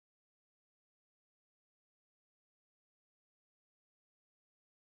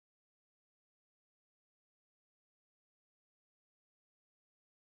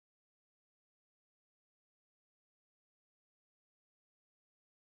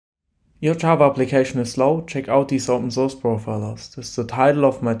Your Java application is slow? Check out these open source profilers. This is the title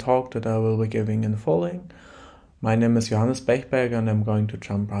of my talk that I will be giving in the following. My name is Johannes Bechberger and I'm going to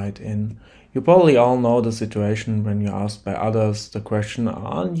jump right in. You probably all know the situation when you're asked by others the question,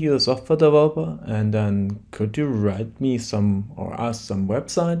 aren't you a software developer? And then could you write me some or ask some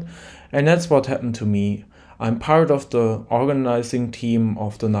website? And that's what happened to me. I'm part of the organizing team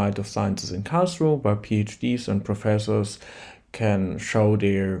of the Night of Sciences in Karlsruhe, where PhDs and professors can show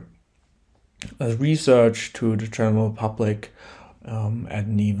their research to the general public at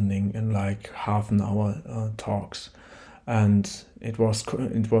an evening in like half an hour talks. And it was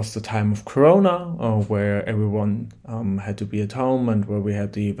the time of Corona, where everyone had to be at home and where we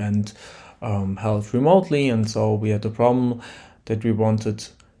had the event held remotely. And so we had the problem that we wanted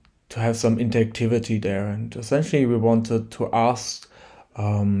to have some interactivity there. And essentially we wanted to ask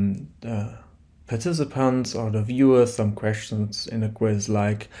the participants or the viewers some questions in a quiz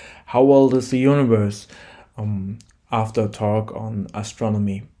like, how old is the universe? After a talk on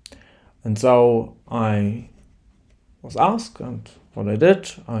astronomy. And so I was asked, and what I did,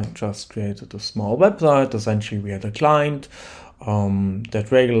 I just created a small website. Essentially we had a client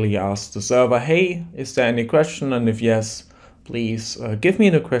that regularly asked the server, hey, is there any question? And if yes, please give me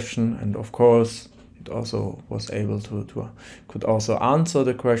the question. And of course, it also was able could also answer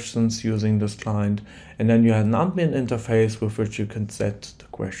the questions using this client. And then you had an admin interface with which you can set the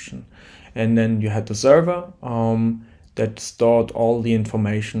question. And then you had the server that stored all the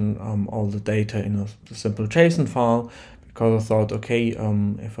information, all the data in a simple JSON file, because I thought, okay,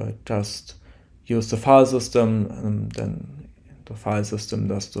 if I just use the file system, then the file system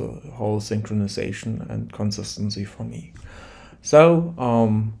does the whole synchronization and consistency for me. So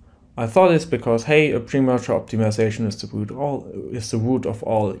I thought it's because, hey, a pre-merger optimization is the root of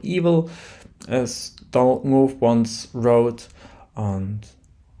all evil, as Donald Knuth once wrote. And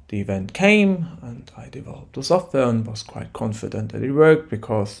the event came, and I developed the software and was quite confident that it worked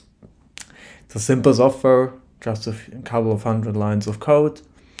because it's a simple software, just a couple of hundred lines of code.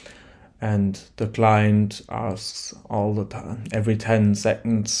 And the client asks all the time, every 10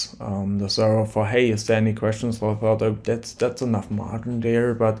 seconds, the server for, hey, is there any questions? So I thought, oh, that's enough margin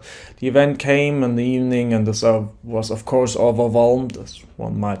there. But the event came in the evening and the server was, of course, overwhelmed, as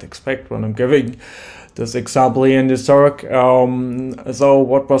one might expect when I'm giving this example here in this talk. So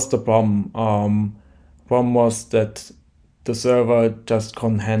what was the problem? Problem was that the server just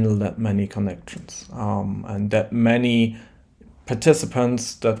couldn't handle that many connections and that many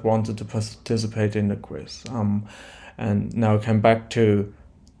participants that wanted to participate in the quiz. And now I come back to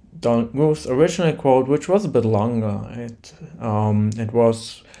Donald Knuth's original quote, which was a bit longer. It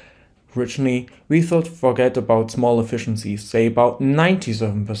was originally, we thought forget about small efficiencies, say about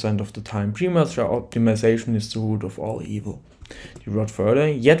 97% of the time. Pre-merger optimization is the root of all evil. He wrote further,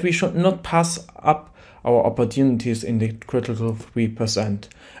 yet we should not pass up our opportunities in the critical 3%.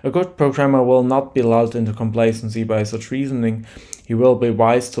 A good programmer will not be lulled into complacency by such reasoning. He will be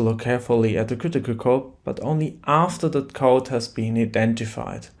wise to look carefully at the critical code, but only after that code has been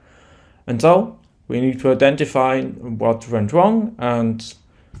identified. And so, we need to identify what went wrong, and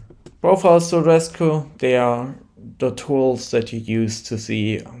profiles to the rescue, they are the tools that you use to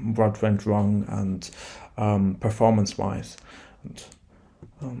see what went wrong and performance-wise.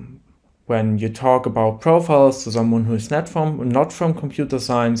 When you talk about profiles to someone who is not from computer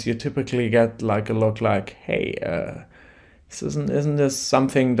science, you typically get like a look like, hey, isn't this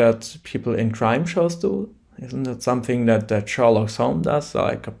something that people in crime shows do? Isn't it something that Sherlock Holmes does,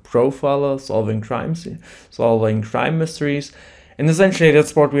 like a profiler solving crime mysteries? And essentially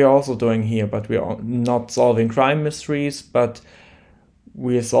that's what we're also doing here, but we are not solving crime mysteries, but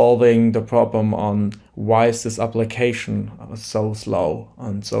we're solving the problem on why is this application so slow.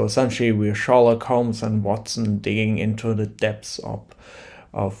 And so essentially we're Sherlock Holmes and Watson digging into the depths of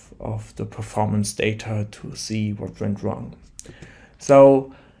the performance data to see what went wrong.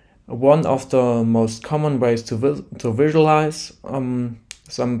 So one of the most common ways to visualize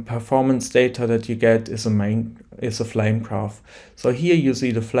some performance data that you get is a flame graph. So here you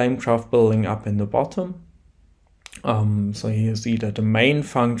see the flame graph building up in the bottom. So here you see that the main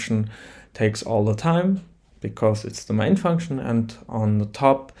function takes all the time because it's the main function, and on the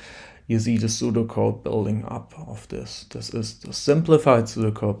top you see the pseudocode building up of this. This is the simplified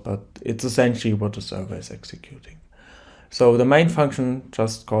pseudocode, but it's essentially what the server is executing. So the main function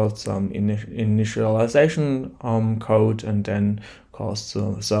just calls some initialization code and then calls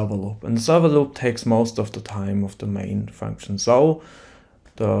the server loop. And the server loop takes most of the time of the main function. So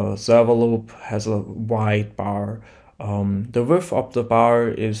the server loop has a wide bar. The width of the bar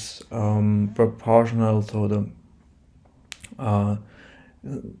is proportional to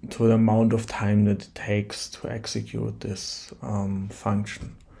to the amount of time that it takes to execute this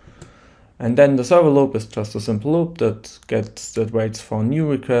function. And then the server loop is just a simple loop that waits for a new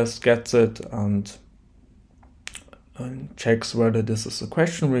request, gets it, and checks whether this is a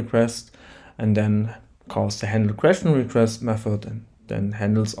question request, and then calls the handle question request method, and then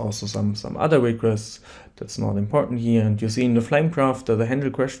handles also some other requests. That's not important here. And you see in the flame graph that the handle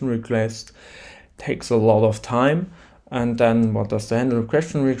question request takes a lot of time. And then what does the handle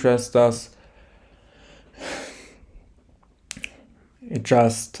question request does? It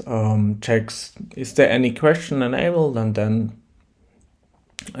just checks, is there any question enabled, and then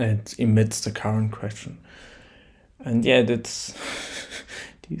it emits the current question. And yeah, that's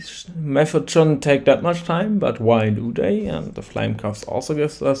these methods shouldn't take that much time, but why do they? And the flame graph also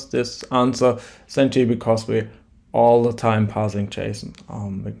gives us this answer, essentially because we're all the time passing JSON.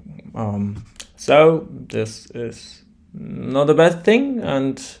 So this is not a bad thing,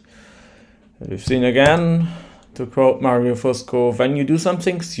 and we've seen again, to quote Mario Fusco, when you do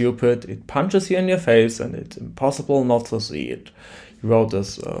something stupid, it punches you in your face and it's impossible not to see it. He wrote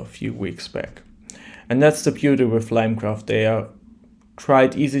this a few weeks back. And that's the beauty with Flamecraft. They are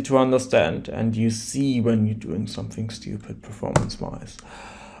quite easy to understand, and you see when you're doing something stupid performance-wise.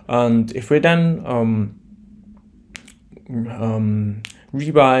 And if we then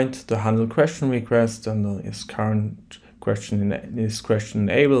rewrite the handle question request, and is current question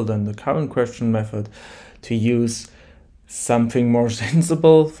enabled, and the current question method to use something more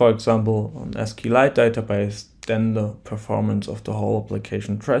sensible, for example, on SQLite database, then the performance of the whole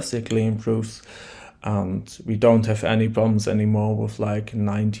application drastically improves, and we don't have any problems anymore with like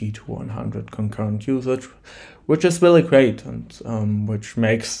 90 to 100 concurrent usage, which is really great, and which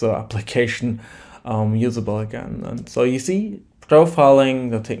makes the application usable again. And so you see,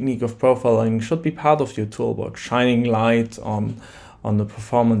 profiling, the technique of profiling should be part of your toolbox, shining light on the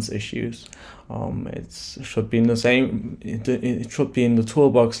performance issues. It should be in the same. It should be in the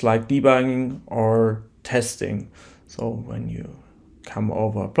toolbox like debugging or testing. So when you come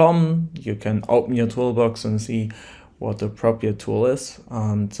over a problem, you can open your toolbox and see what the appropriate tool is.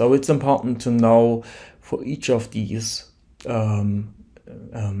 So it's important to know for each of these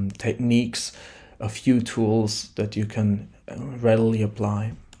techniques a few tools that you can readily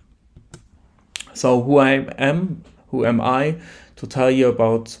apply. So who am I to tell you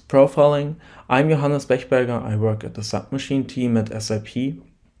about profiling? I'm Johannes Bechberger. I work at the Submachine team at SAP.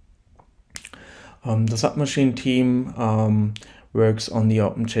 The Submachine team works on the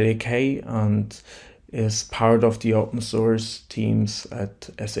OpenJDK and is part of the open source teams at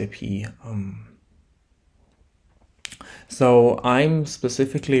SAP. So I'm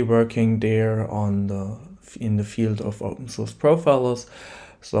specifically working there in the field of open source profilers.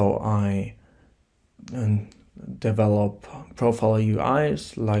 So I develop profiler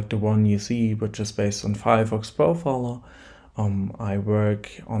UIs like the one you see, which is based on Firefox Profiler. I work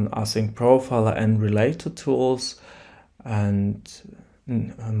on async-profiler and related tools, and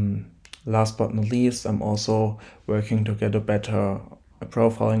last but not least, I'm also working to get a better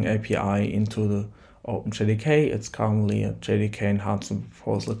profiling API into the OpenJDK. It's currently a JDK enhancement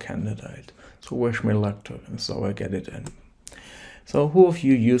proposal candidate, so wish me luck to it, so I get it in. So who of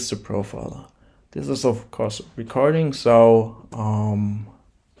you use the profiler? This is of course recording, so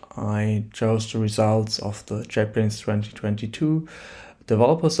I chose the results of the JetBrains 2022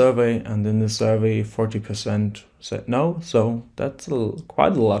 developer survey, and in the survey 40% said no, so that's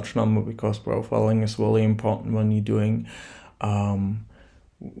quite a large number, because profiling is really important when you're doing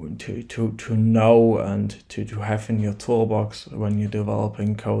to know and to have in your toolbox when you're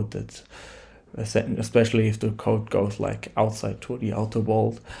developing code, that's especially if the code goes like outside to the outer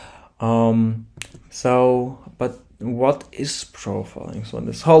world. But what is profiling? So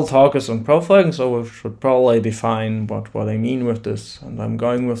this whole talk is on profiling, so we should probably define what I mean with this. And I'm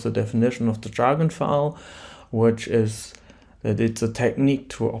going with the definition of the jargon file, which is that it's a technique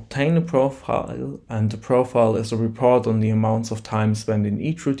to obtain a profile, and the profile is a report on the amounts of time spent in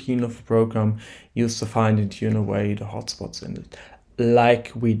each routine of a program used to find and tune away the hotspots in it,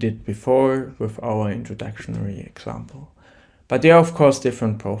 like we did before with our introductory example. But there are of course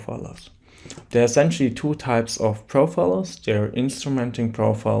different profilers. There are essentially two types of profilers. There are instrumenting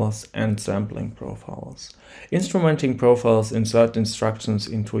profilers and sampling profilers. Instrumenting profilers insert instructions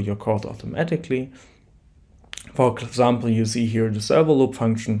into your code automatically. For example, you see here the server loop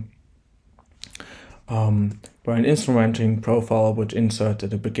function, where an instrumenting profiler would insert at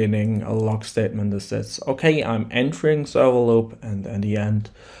the beginning a log statement that says, okay, I'm entering server loop, and at the end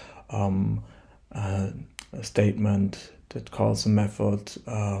a statement that calls a method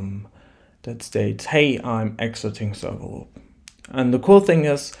that states, hey, I'm exiting server loop. And the cool thing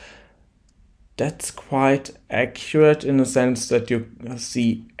is that's quite accurate in the sense that you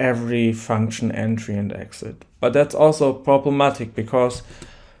see every function entry and exit. But that's also problematic because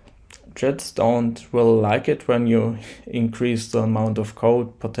jets don't really like it when you increase the amount of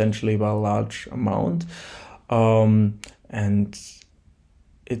code potentially by a large amount. And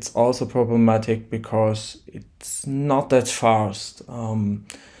it's also problematic because it's not that fast.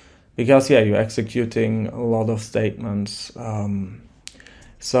 Because yeah, you're executing a lot of statements.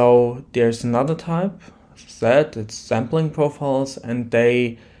 So there's another type, that it's sampling profiles, and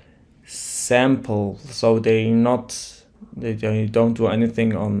they sample. So they don't do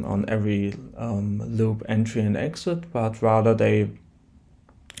anything on every loop entry and exit, but rather they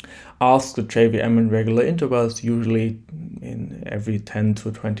ask the JVM in regular intervals, usually in every 10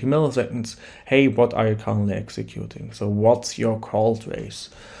 to 20 milliseconds, hey, what are you currently executing? So what's your call trace?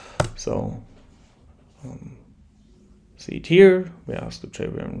 So see it here, we ask the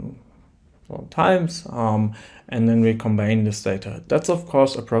JVM all times, and then we combine this data. That's of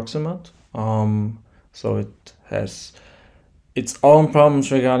course approximate, so it has its own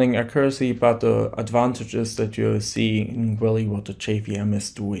problems regarding accuracy, but the advantage is that you're seeing really what the JVM is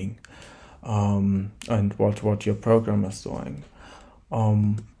doing, and what your program is doing.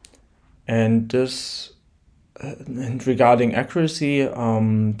 And this, and regarding accuracy,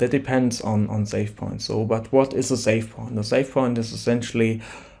 that depends on save point. So, but what is a save point? The save point is essentially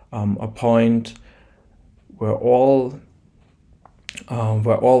a point where all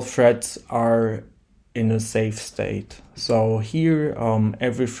threads are in a safe state. So here,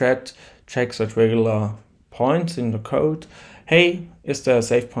 every thread checks at regular points in the code. Hey, is there a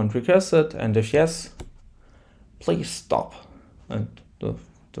save point requested? And if yes, please stop. And the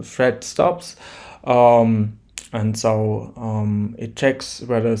thread stops. And so it checks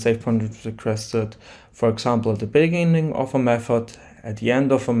whether a save point is requested, for example, at the beginning of a method, at the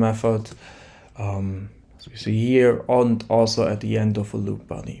end of a method, as we see here, and also at the end of a loop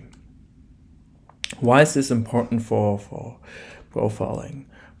body. Why is this important for profiling?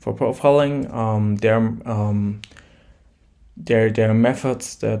 For profiling, there are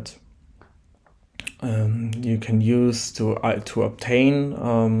methods that you can use to obtain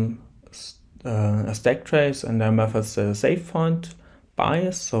a stack trace, and there are methods that are save point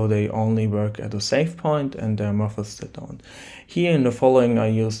biased, so they only work at a save point, and there are methods that don't. Here in the following, I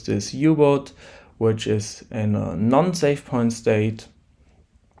use this U-boat, which is in a non-save point state,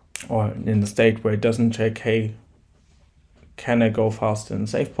 or in the state where it doesn't check, hey, can I go faster in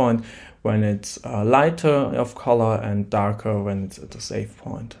save point, when it's lighter of color and darker when it's at the save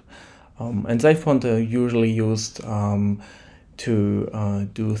point. And save point are usually used to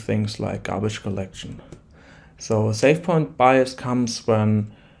do things like garbage collection. So save point bias comes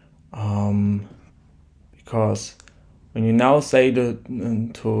when, because when you now say to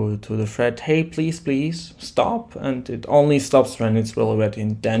the thread, hey, please stop, and it only stops when it's really ready,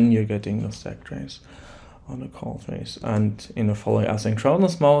 and then you're getting the stack trace on the call trace. And in the following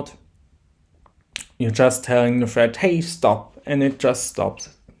asynchronous mode, you're just telling the thread, hey, stop, and it just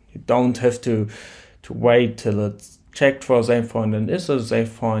stops. You don't have to wait till it's checked for a save point and is a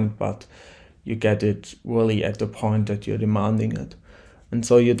save point, but you get it really at the point that you're demanding it. And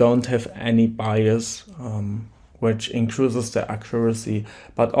so you don't have any bias, which increases the accuracy,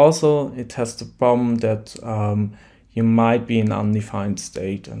 but also it has the problem that you might be in undefined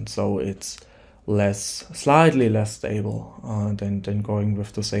state, and so it's slightly less stable than going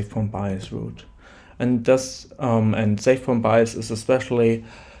with the save point bias route. And this and save point bias is especially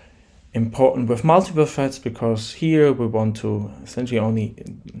important with multiple threads, because here we want to essentially only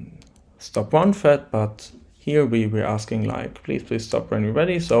stop one thread, but here we're asking like, please stop when you're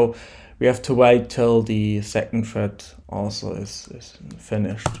ready. So we have to wait till the second thread also is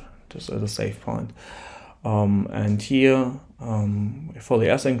finished, just at a save point. And here, for the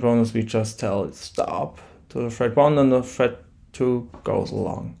asynchronous, we just tell it stop to the thread 1, and the thread 2 goes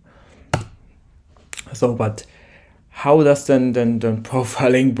along. So, but how does then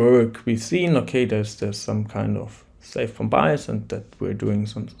profiling work? We've seen, okay, there's some kind of save point bias, and that we're doing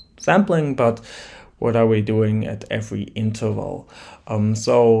some sampling, but what are we doing at every interval?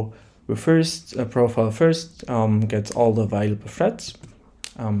 So we profile first gets all the available threads,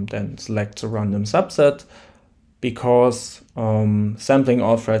 then selects a random subset, because sampling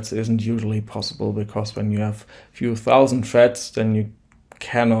all threads isn't usually possible, because when you have a few thousand threads, then you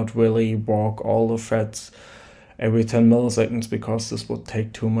cannot really walk all the threads every 10 milliseconds, because this would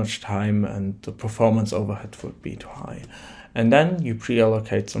take too much time and the performance overhead would be too high. And then you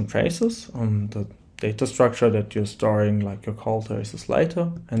pre-allocate some traces on the data structure that you're storing, like your call traces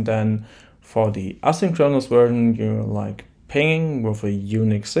later. And then for the asynchronous version, you like pinging with a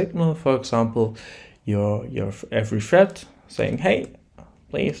unique signal. For example, your every thread saying, hey,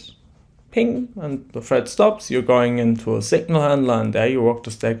 please ping, and the thread stops. You're going into a signal handler, and there you walk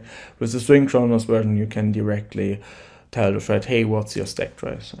the stack. With the synchronous version, you can directly tell the thread, hey, what's your stack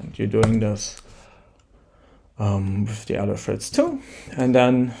trace? And you're doing this with the other threads too. And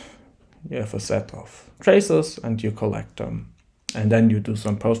then you have a set of traces and you collect them. And then you do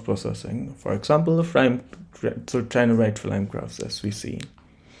some post-processing, for example, to generate flame graphs as we see.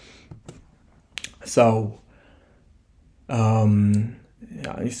 So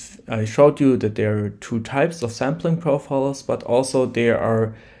I showed you that there are two types of sampling profilers, but also there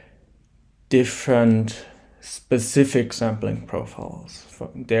are different specific sampling profiles.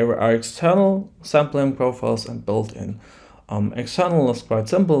 There are external sampling profiles and built-in. External is quite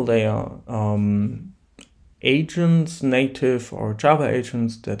simple. They are agents, native or Java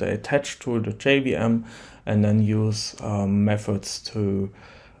agents that are attached to the JVM and then use methods to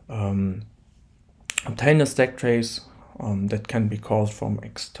obtain a stack trace that can be called from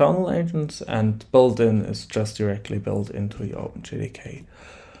external agents, and built-in is just directly built into your OpenJDK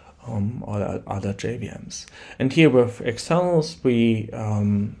or other JVMs. And here with externals, we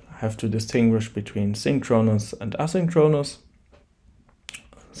have to distinguish between synchronous and asynchronous.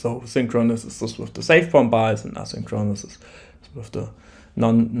 So synchronous is just with the save point bias, and asynchronous is with the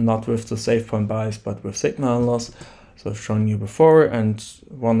not with the save point bias, but with signal handlers. So I've shown you before, and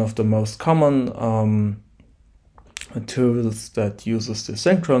one of the most common tools that uses the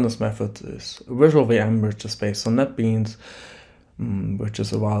synchronous method is Visual VM, which is based on NetBeans, which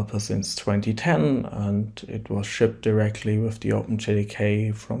is available since 2010, and it was shipped directly with the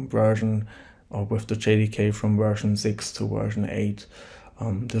OpenJDK from version, or with the JDK from version 6 to version 8.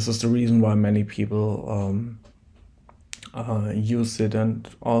 This is the reason why many people use it and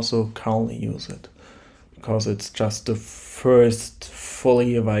also currently use it, because it's just the first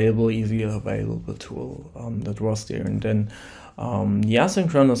fully available, easily available tool that was there. And then the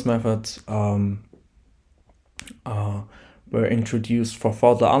asynchronous methods were introduced for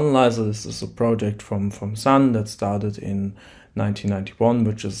Photo Analyzer. This is a project from Sun that started in 1991,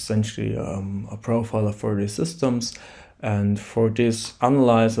 which is essentially a profiler for these systems. And for this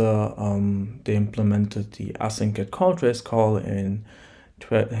analyzer, they implemented the async-at-call trace call in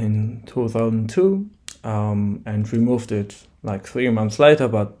 2002 and removed it like 3 months later,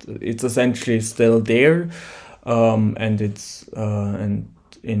 but it's essentially still there. And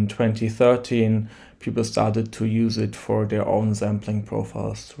in 2013, people started to use it for their own sampling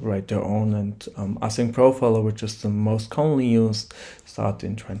profiles, to write their own. And async-profiler, which is the most commonly used, started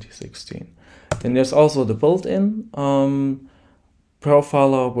in 2016. Then there's also the built-in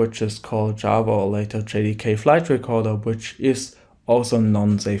profiler, which is called Java or later JDK Flight Recorder, which is also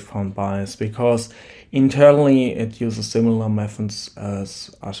non-save point bias, because internally it uses similar methods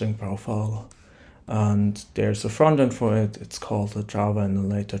as async-profiler. And there's a front end for it. It's called the Java and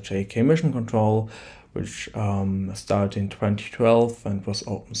later JDK Mission Control, which started in 2012 and was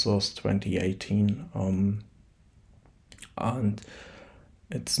open source 2018. And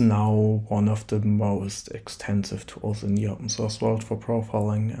it's now one of the most extensive tools in the open source world for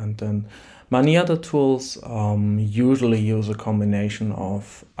profiling. And then many other tools usually use a combination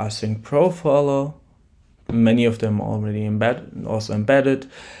of async-profiler, many of them already embedded,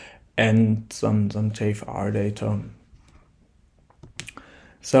 and some JFR data.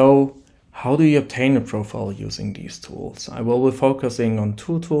 So how do you obtain a profile using these tools? I will be focusing on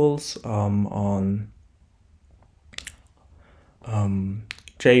two tools, on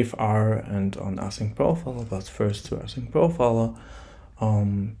JFR and on async-profiler, but first to async-profiler.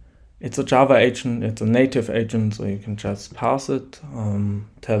 It's a Java agent, it's a native agent, so you can just pass it,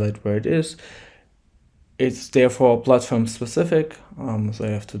 tell it where it is. It's therefore platform specific, so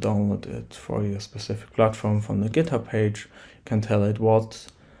you have to download it for your specific platform from the GitHub page. You can tell it what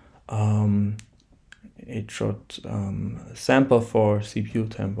it should sample for, CPU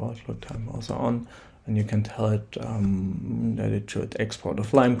time, workload time, and so on. And you can tell it that it should export a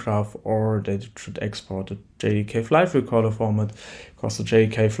flame graph, or that it should export a JDK Flight Recorder format, because the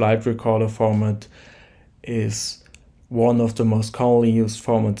JDK Flight Recorder format is one of the most commonly used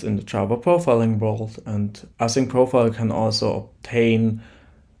formats in the Java profiling world. And async-profiler can also obtain,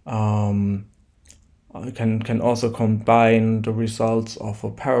 can also combine the results of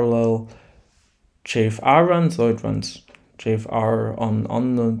a parallel JFR run, so it runs JFR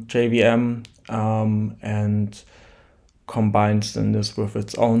on the JVM, and combines then this with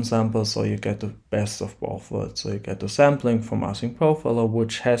its own sample, so you get the best of both worlds. So you get the sampling from async-profiler,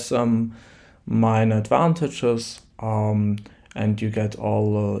 which has some minor advantages, and and you get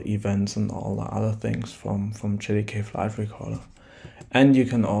all the events and all the other things from JDK Flight Recorder. And you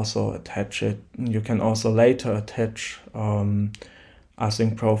can also attach it. You can also later attach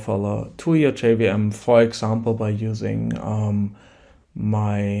async-profiler to your JVM, for example, by using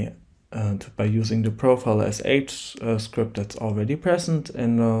by using the profiler sh script that's already present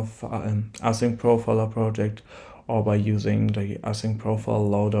in the async-profiler project, or by using the async-profile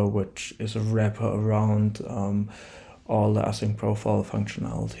loader, which is a wrapper around all the async-profile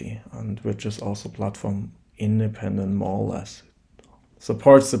functionality, and which is also platform independent, more or less.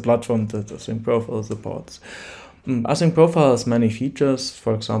 Supports the platform that async-profile supports. Async-profile has many features.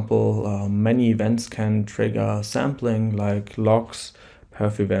 For example, many events can trigger sampling, like logs,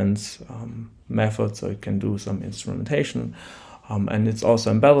 perf events, methods, so it can do some instrumentation. And it's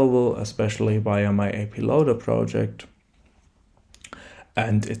also embeddable, especially via my AP Loader project.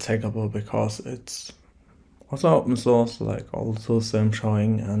 And it's hackable because it's also open source, like all the tools I'm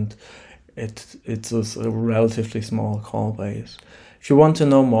showing, and it's a relatively small call base. If you want to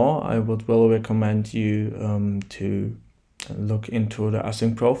know more, I would really recommend you to look into the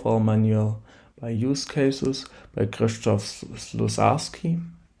async-profile manual by use cases by Krzysztof Sluzarski,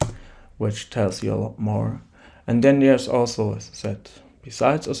 which tells you a lot more. And then there's also, as I said,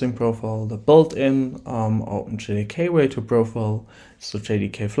 besides async-profile, the built-in OpenJDK way to profile is the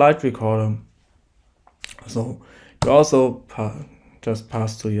JDK Flight Recorder. So you also just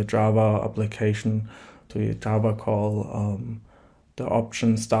pass to your Java application, to your Java call, the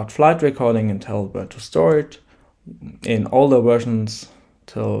option start flight recording and tell where to store it. In older versions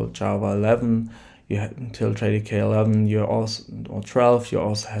till Java 11, until JDK 11, you also, or 12, you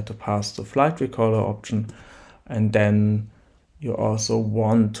also had to pass the flight recorder option, and then you also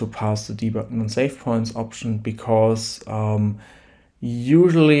want to pass the debug non-save points option, because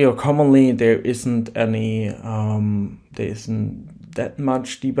usually or commonly there isn't that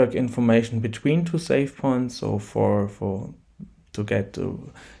much debug information between two save points. So to get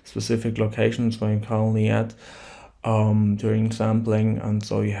to specific locations where you're currently at during sampling, and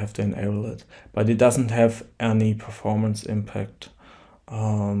so you have to enable it. But it doesn't have any performance impact.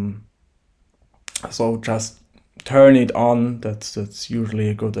 So just turn it on. That's usually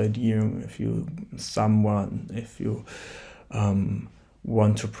a good idea if you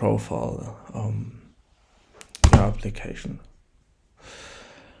want to profile your application.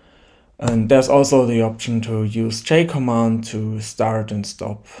 And there's also the option to use J command to start and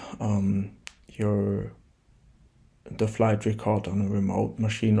stop the flight record on a remote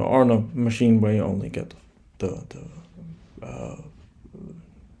machine, or on a machine where you only get the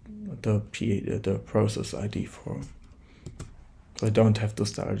process ID for. So I don't have to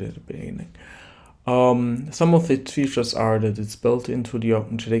start at the beginning. Some of its features are that it's built into the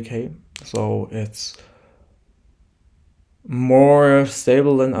OpenJDK, so it's more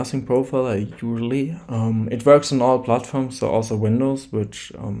stable than async-profiler usually. It works on all platforms, so also Windows,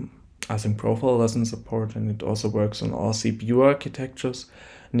 which async-profiler doesn't support, and it also works on all CPU architectures,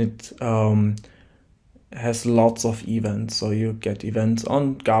 and it has lots of events. So you get events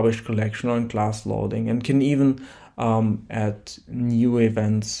on garbage collection, on class loading, and can even add new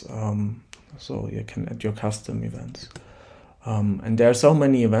events. So you can add your custom events. And there are so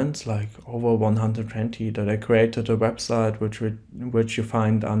many events, like over 120, that I created a website which you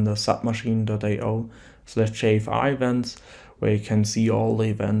find under submachine.io/JFR events, where you can see all the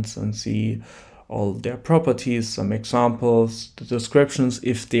events and see all their properties, some examples, the descriptions,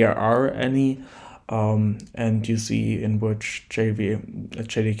 if there are any, and you see in which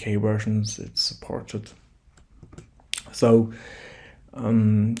JDK versions it's supported. So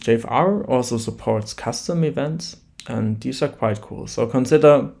JFR also supports custom events, and these are quite cool. So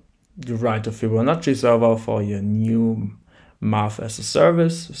consider you write a Fibonacci server for your new math as a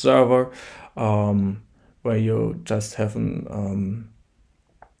service server, where you just have an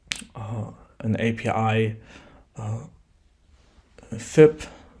API fib,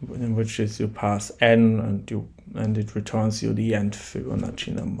 in which is you pass n and it returns you the nth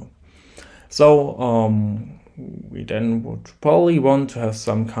Fibonacci number. So we then would probably want to have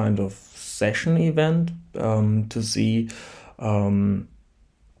some kind of session event to see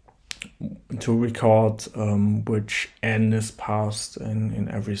to record which n is passed in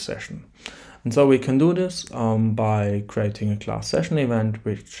every session. And so we can do this by creating a class session event,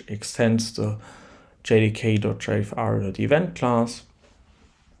 which extends the jdk.jfr.event class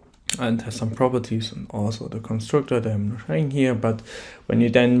and has some properties, and also the constructor that I'm showing here. But when you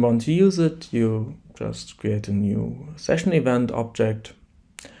then want to use it, you just create a new session event object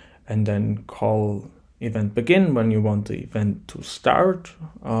and then call event begin when you want the event to start,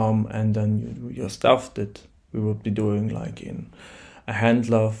 and then you do your stuff that we would be doing like in a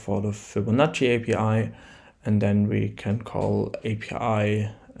handler for the Fibonacci API, and then we can call API,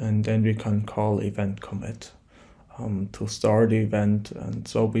 and then we can call event commit to start the event. And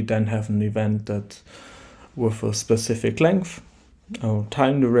so we then have an event that with a specific length or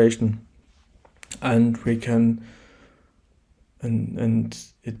time duration, and we can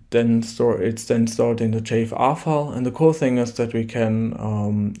it's then stored in the JFR file. And the cool thing is that we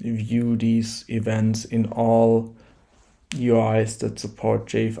can view these events in all UIs that support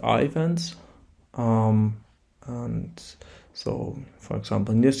JFR events. And so, for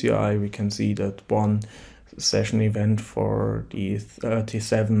example, in this UI, we can see that one session event for the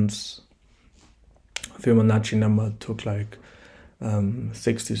 37th Fibonacci number took like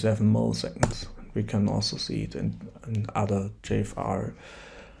 67 milliseconds. We can also see it in other JFR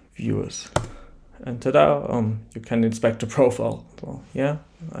viewers. And tada, you can inspect the profile. So yeah,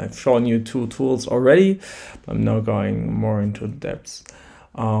 I've shown you 2 tools already. I'm now going more into the depths.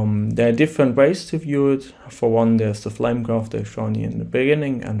 There are different ways to view it. For one, there's the flame graph they've shown you in the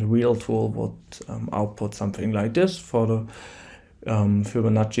beginning, and the real tool would output something like this for the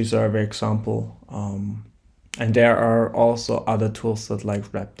Fibonacci survey example. And there are also other tools that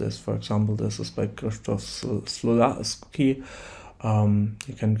like wrap this. For example, this is by Krzysztof Slulaski.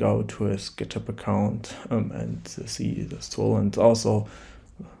 You can go to his GitHub account and see this tool, and also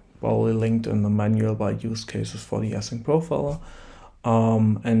probably linked in the manual by use cases for the async-profiler.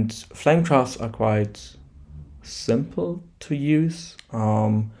 And flame graphs are quite simple to use.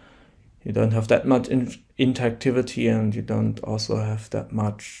 You don't have that much interactivity, and you don't also have that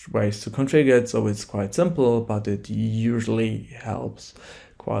much ways to configure it, so it's quite simple, but it usually helps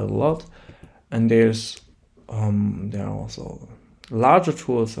quite a lot. And there are also larger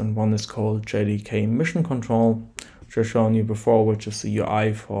tools, and one is called JDK Mission Control, which I've shown you before, which is the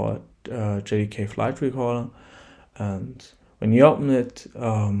UI for JDK Flight Recorder. And when you open it,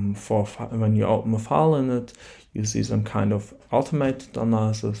 when you open a file in it, you see some kind of automated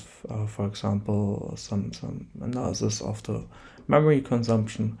analysis, for example, some analysis of the memory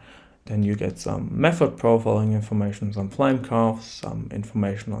consumption. Then you get some method profiling information, some flame graphs, some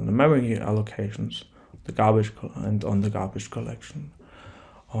information on the memory allocations, the garbage on the garbage collection.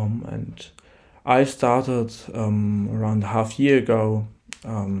 And I started around a half year ago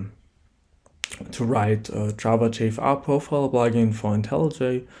to write a Java JFR profile plugin for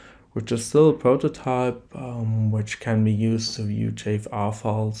IntelliJ, which is still a prototype, which can be used to view JFR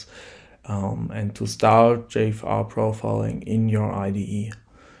files and to start JFR profiling in your IDE.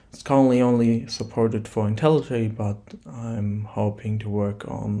 It's currently only supported for IntelliJ, but I'm hoping to work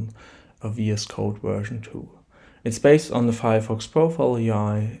on a VS Code version 2. It's based on the Firefox profile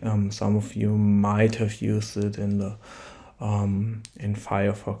UI. Some of you might have used it in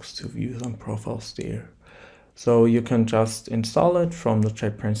Firefox to view some profiles there. So you can just install it from the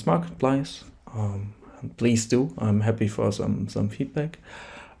JetBrains Marketplace. Please do. I'm happy for some feedback.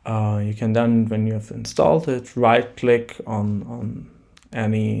 You can then, when you have installed it, right-click on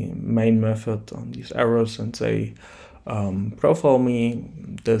any main method on these arrows and say, profile me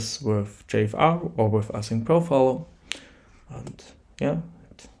this with JFR or with async-profiler. And yeah,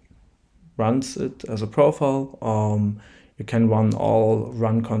 it runs it as a profile. You can run all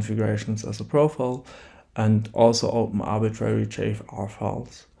run configurations as a profile, and also open arbitrary JFR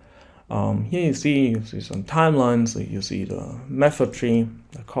files. Here you see some timelines, so you see the method tree,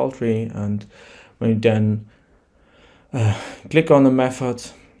 the call tree, and when you then click on the method,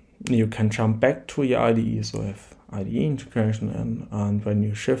 you can jump back to your IDE, so you have IDE integration, and when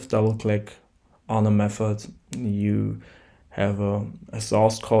you shift double click on a method, you have a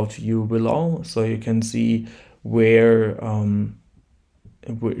source code view below, so you can see where all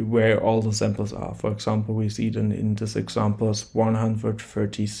the samples are. For example, we see then in this example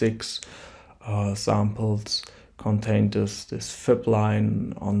 136 samples contain this fib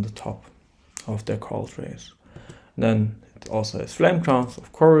line on the top of their call trace. Then it also has flame graphs,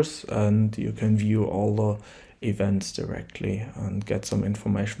 of course, and you can view all the events directly and get some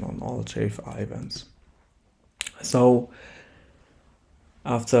information on all JFR events. So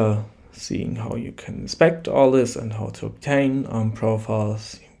after seeing how you can inspect all this and how to obtain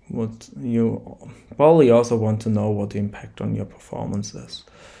profiles, you probably also want to know what the impact on your performance is.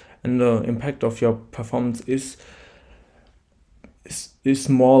 And the impact of your performance is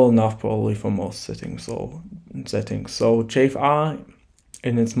small enough probably for most settings. So JFR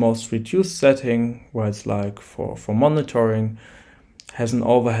in its most reduced setting, where it's like for monitoring, has an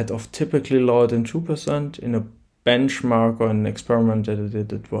overhead of typically lower than 2%. In a benchmark or an experiment that I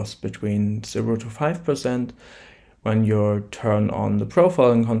did, it was between 0 to 5%. When you turn on the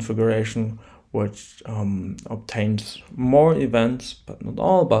profiling configuration, which obtains more events, but not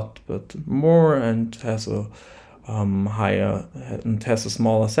all, but more, and has a higher and has a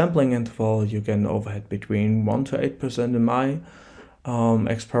smaller sampling interval. You get an overhead between 1 to 8% in my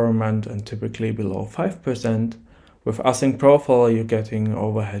experiment, and typically below 5%. With async-profiler, you're getting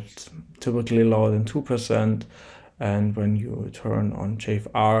overhead typically lower than 2%, and when you turn on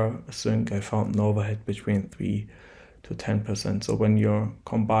JFR async, I found an overhead between 3 to 10%. So when you're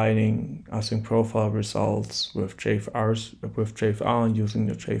combining async-profiler results with JFR and using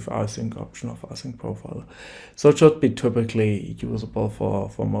the JFR sync option of async-profiler, so it should be typically usable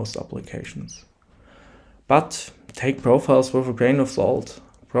for most applications. But take profiles with a grain of salt.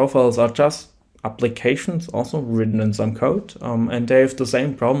 Profiles are just applications, also written in some code, and they have the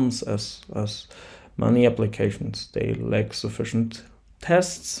same problems as many applications. They lack sufficient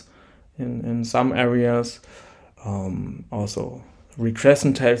tests in some areas. Also,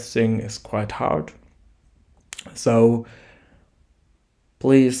 regression testing is quite hard. So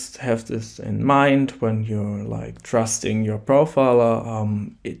please have this in mind when you're like trusting your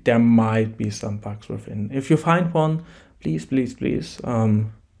profiler. There might be some bugs within. If you find one, please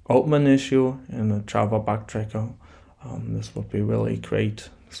open an issue in a Java bug tracker. This would be really great.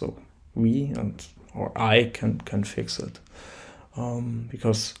 So we or I can fix it,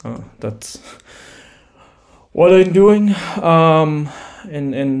 because that's what I'm doing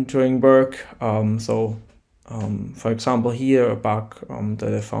in during work. For example, here a bug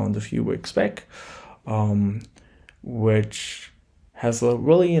that I found a few weeks back, which has a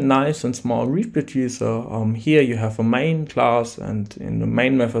really nice and small reproducer. Here you have a main class, and in the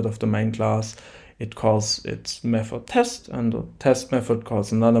main method of the main class, it calls its method test, and the test method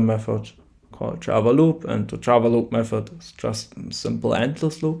calls another method called Java loop, and the Java loop method is just a simple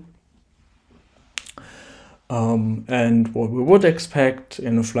endless loop. And what we would expect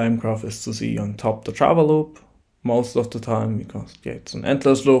in a flame graph is to see on top the Java loop most of the time, because it's an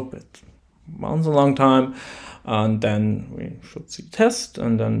endless loop, it runs a long time, and then we should see test,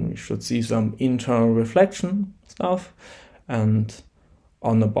 and then we should see some internal reflection stuff, and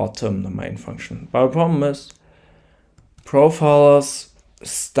on the bottom the main function. But the problem is profilers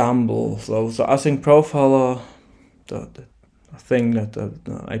stumble. So async-profiler, the thing that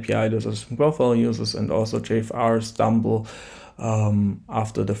the API does async-profiler uses, and also JFR stumble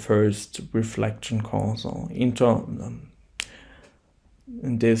after the first reflection call. So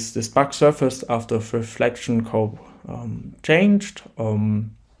this bug surfaced after reflection code changed,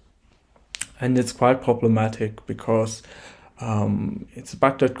 and it's quite problematic because it's a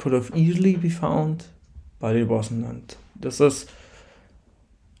bug that could have easily be found, but it wasn't. And this is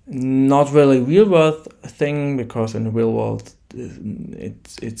not really real world thing, because in the real world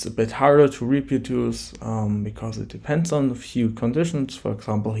it's a bit harder to reproduce, because it depends on a few conditions. For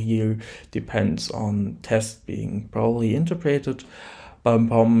example, here depends on test being properly interpreted. But the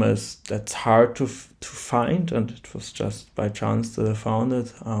problem is that's hard to find, and it was just by chance that I found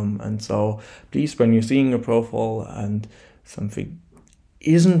it. And so please, when you're seeing a profile and something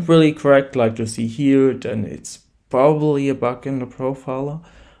isn't really correct, like you see here, then it's probably a bug in the profiler.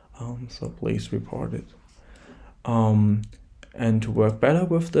 So please report it. And to work better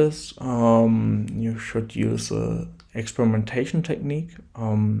with this, you should use a experimentation technique.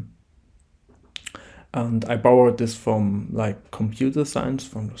 And I borrowed this from like computer science,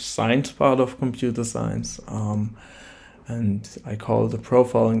 from the science part of computer science. And I call it a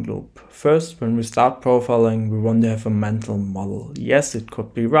profiling loop. First, when we start profiling, we want to have a mental model. Yes, it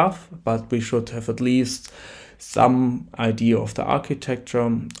could be rough, but we should have at least some idea of the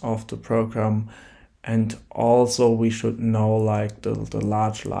architecture of the program. And also we should know like the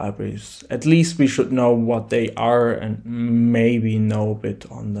large libraries. At least we should know what they are and maybe know a bit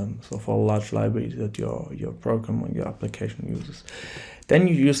on them. So for large libraries that your program or your application uses. Then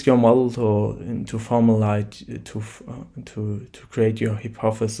you use your model to formulate, to create your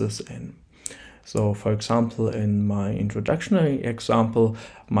hypothesis in. So for example, in my introductory example,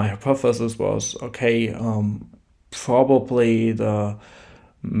 my hypothesis was, okay, probably the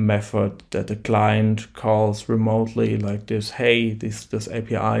method that the client calls remotely, like this, hey, this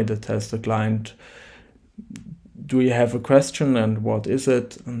API that tells the client, do you have a question and what is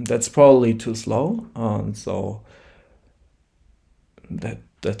it? And that's probably too slow. So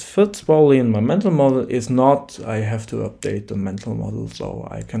that fits probably in my mental model. Is not, I have to update the mental model, so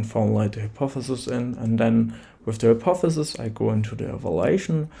I can formulate the hypothesis in, and then with the hypothesis I go into the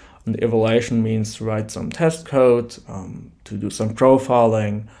evaluation. And the evaluation means to write some test code, to do some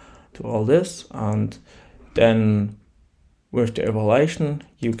profiling, to all this. And then with the evaluation,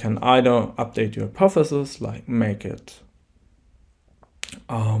 you can either update your hypothesis, like make it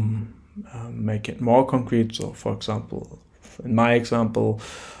make it more concrete. So for example, in my example,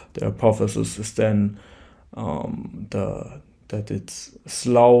 the hypothesis is then that it's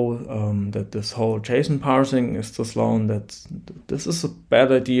slow, that this whole JSON parsing is too slow, and that this is a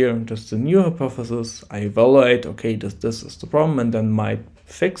bad idea, just a new hypothesis. I evaluate, okay, this is the problem, and then might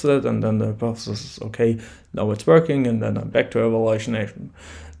fix it, and then the hypothesis is, okay, now it's working, and then I'm back to evaluation.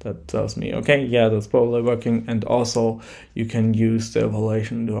 That tells me, okay, yeah, that's probably working. And also you can use the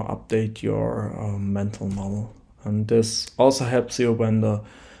evaluation to update your mental model. And this also helps you when the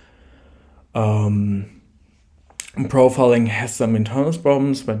profiling has some internal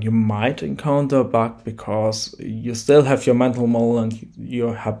problems, when you might encounter a bug because you still have your mental model and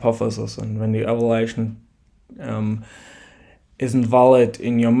your hypothesis, and when the evaluation isn't valid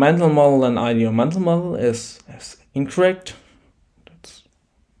in your mental model, then either your mental model is incorrect, that's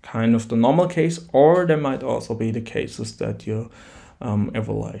kind of the normal case, or there might also be the cases that your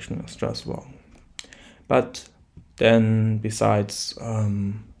evaluation is just wrong. But then besides,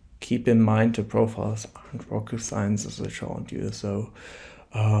 keep in mind the profiles aren't rocket science, as I showed you. So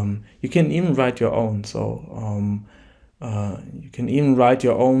you can even write your own. So you can even write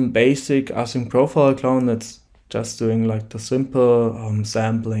your own basic async profiler clone that's just doing like the simple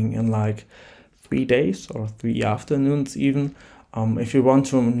sampling in like 3 days or 3 afternoons even. If you want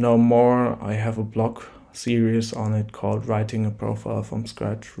to know more, I have a blog series on it called Writing a Profile from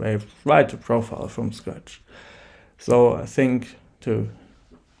Scratch, where I write a profile from scratch. So I think, to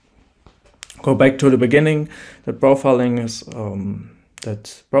go back to the beginning, that profiling is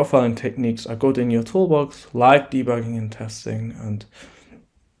that profiling techniques are good in your toolbox, like debugging and testing, and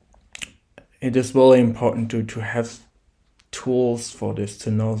it is really important to have tools for this, to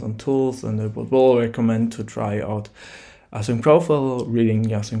know some tools, and I will recommend to try out async profile, reading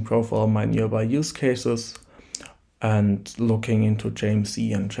async profile, my nearby use cases, and looking into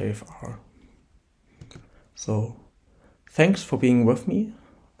JMC and JFR. So thanks for being with me,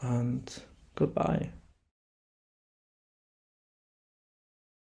 and goodbye.